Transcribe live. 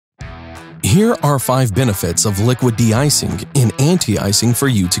Here are 5 benefits of liquid de-icing and anti-icing for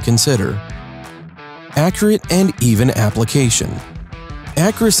you to consider. Accurate and even application.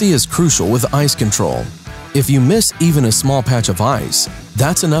 Accuracy is crucial with ice control. If you miss even a small patch of ice,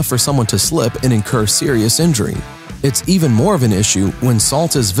 that's enough for someone to slip and incur serious injury. It's even more of an issue when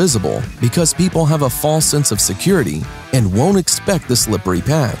salt is visible because people have a false sense of security and won't expect the slippery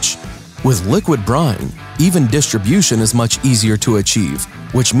patch. With liquid brine, even distribution is much easier to achieve,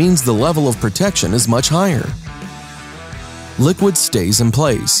 which means the level of protection is much higher. Liquid stays in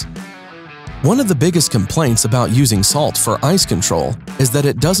place. One of the biggest complaints about using salt for ice control is that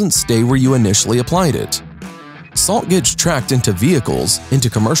it doesn't stay where you initially applied it. Salt gets tracked into vehicles, into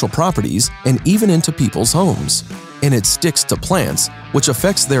commercial properties, and even into people's homes. And it sticks to plants, which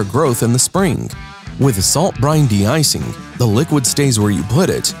affects their growth in the spring. With salt brine de-icing, the liquid stays where you put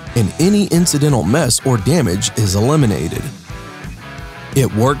it, and any incidental mess or damage is eliminated.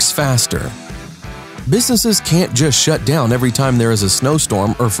 It works faster. Businesses can't just shut down every time there is a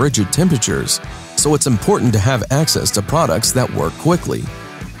snowstorm or frigid temperatures, so it's important to have access to products that work quickly.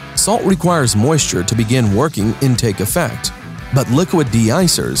 Salt requires moisture to begin working and take effect, but liquid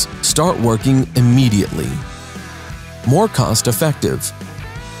de-icers start working immediately. More cost-effective.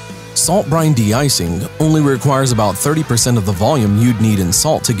 Salt brine de-icing only requires about 30% of the volume you'd need in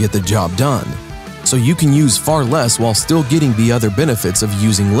salt to get the job done, so you can use far less while still getting the other benefits of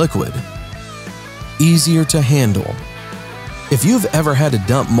using liquid. Easier to handle. If you've ever had to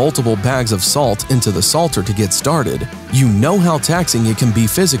dump multiple bags of salt into the salter to get started, you know how taxing it can be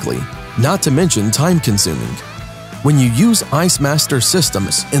physically, not to mention time-consuming. When you use Ice Master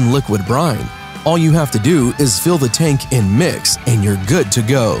systems in liquid brine, all you have to do is fill the tank and mix, and you're good to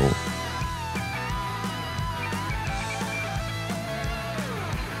go.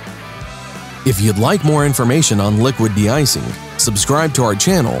 If you'd like more information on liquid de-icing, subscribe to our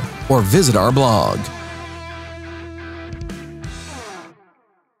channel or visit our blog.